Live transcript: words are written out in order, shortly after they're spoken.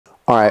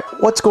Alright,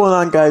 what's going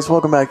on, guys?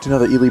 Welcome back to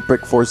another Elite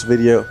Brick Force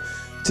video.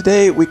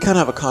 Today, we kind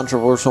of have a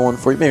controversial one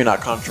for you. Maybe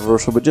not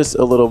controversial, but just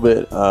a little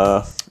bit,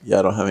 yeah,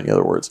 I don't have any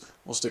other words.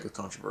 We'll stick with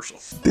controversial.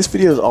 This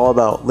video is all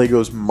about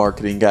LEGO's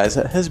marketing, guys.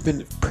 That has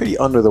been pretty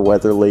under the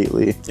weather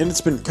lately. And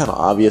it's been kind of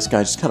obvious,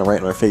 guys, just kind of right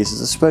in our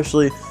faces.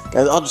 Especially,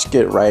 guys, I'll just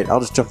get it right. I'll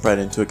just jump right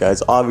into it,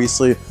 guys.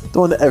 Obviously, the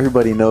one that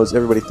everybody knows,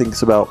 everybody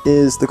thinks about,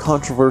 is the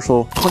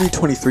controversial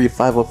 2023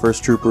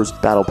 501st Troopers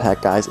Battle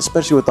Pack, guys.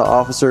 Especially with the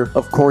officer.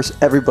 Of course,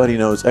 everybody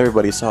knows,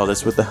 everybody saw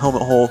this with the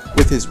helmet hole,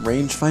 with his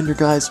rangefinder,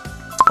 guys.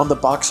 On the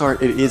box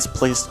art, it is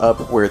placed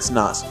up where it's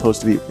not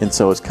supposed to be, and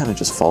so it's kind of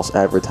just false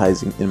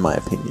advertising, in my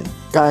opinion.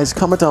 Guys,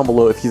 comment down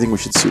below if you think we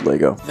should sue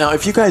LEGO. Now,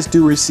 if you guys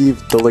do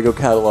receive the LEGO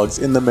catalogs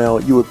in the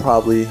mail, you would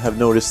probably have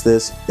noticed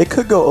this. It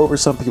could go over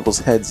some people's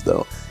heads,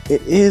 though.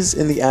 It is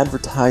in the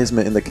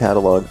advertisement in the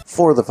catalog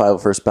for the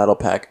 501st Battle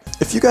Pack.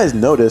 If you guys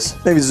notice,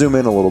 maybe zoom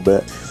in a little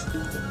bit.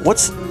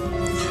 What's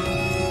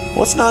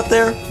not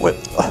there? What?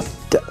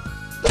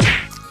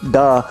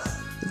 Duh.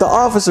 The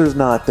officer's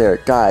not there,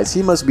 guys.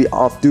 He must be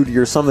off duty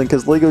or something,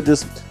 because LEGO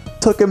just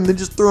took him and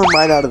just threw him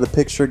right out of the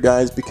picture,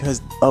 guys,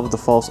 because of the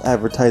false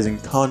advertising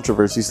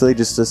controversy. So they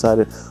just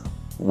decided,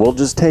 we'll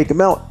just take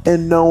him out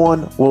and no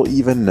one will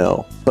even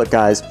know. But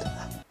guys,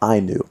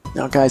 I knew.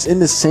 Now guys, in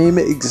the same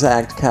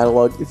exact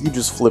catalog, if you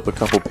just flip a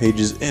couple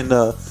pages, and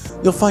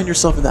you'll find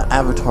yourself in the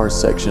avatar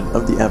section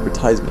of the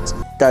advertisements.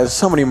 Guys,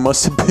 somebody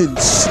must have been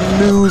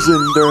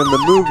snoozing during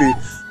the movie,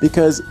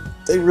 because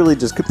they really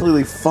just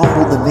completely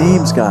fumbled the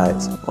names,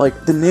 guys.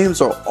 Like, the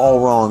names are all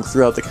wrong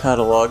throughout the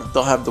catalog.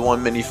 They'll have the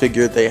one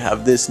minifigure, they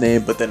have this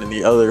name, but then in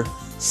the other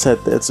set,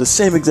 it's the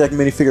same exact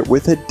minifigure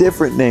with a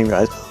different name,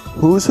 guys.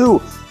 Who's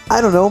who? I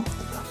don't know.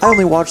 I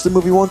only watched the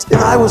movie once, and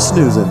I was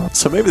snoozing.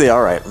 So maybe they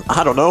are right.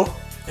 I don't know.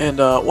 And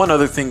one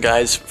other thing,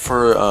 guys,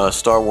 for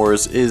Star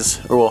Wars is,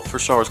 or well, for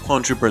Star Wars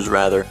Clone Troopers,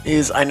 rather,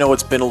 is I know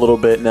it's been a little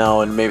bit now,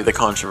 and maybe the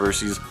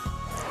controversies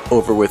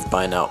over with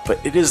by now,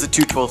 but it is the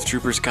 212th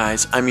Troopers,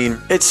 guys. I mean,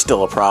 it's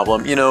still a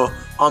problem. You know,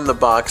 on the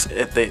box,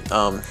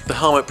 the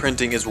helmet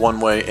printing is one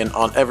way, and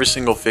on every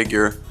single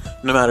figure,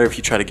 no matter if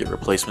you try to get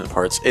replacement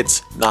parts,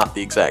 it's not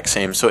the exact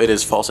same, so it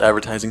is false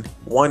advertising.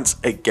 Once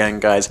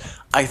again, guys,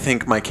 I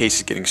think my case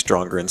is getting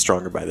stronger and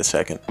stronger by the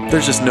second.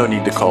 There's just no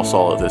need to call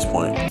Saul at this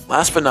point.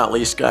 Last but not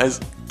least, guys,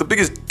 the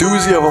biggest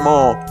doozy of them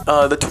all,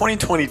 the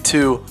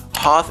 2022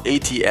 Hoth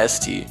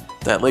AT-ST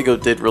that LEGO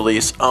did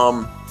release.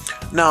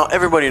 Now,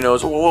 everybody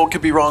knows, well, what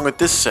could be wrong with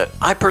this set?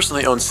 I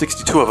personally own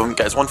 62 of them,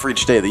 guys, one for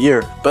each day of the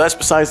year, but that's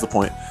besides the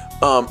point.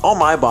 All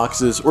my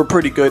boxes were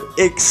pretty good,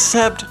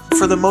 except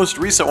for the most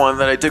recent one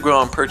that I did go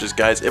out and purchase,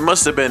 guys. It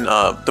must have been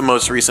the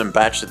most recent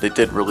batch that they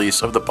did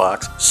release of the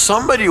box.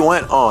 Somebody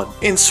went on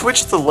and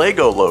switched the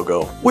LEGO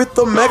logo with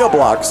the Mega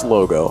Bloks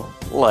logo.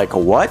 Like,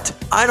 what?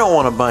 I don't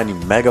want to buy any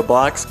Mega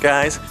Bloks,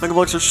 guys. Mega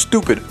Bloks are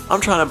stupid.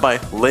 I'm trying to buy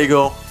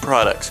LEGO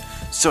products.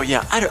 So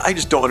yeah, I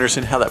just don't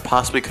understand how that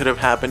possibly could have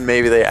happened.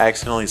 Maybe they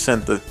accidentally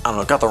sent the, I don't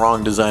know, got the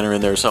wrong designer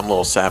in there, some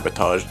little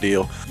sabotage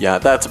deal. Yeah,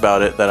 that's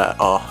about it.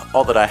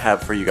 All that I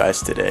have for you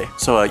guys today.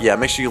 So yeah,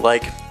 make sure you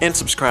like and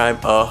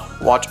subscribe.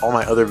 Watch all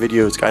my other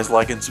videos, guys.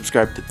 Like and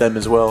subscribe to them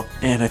as well.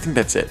 And I think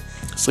that's it.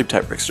 Sleep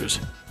tight,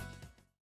 Bricksters.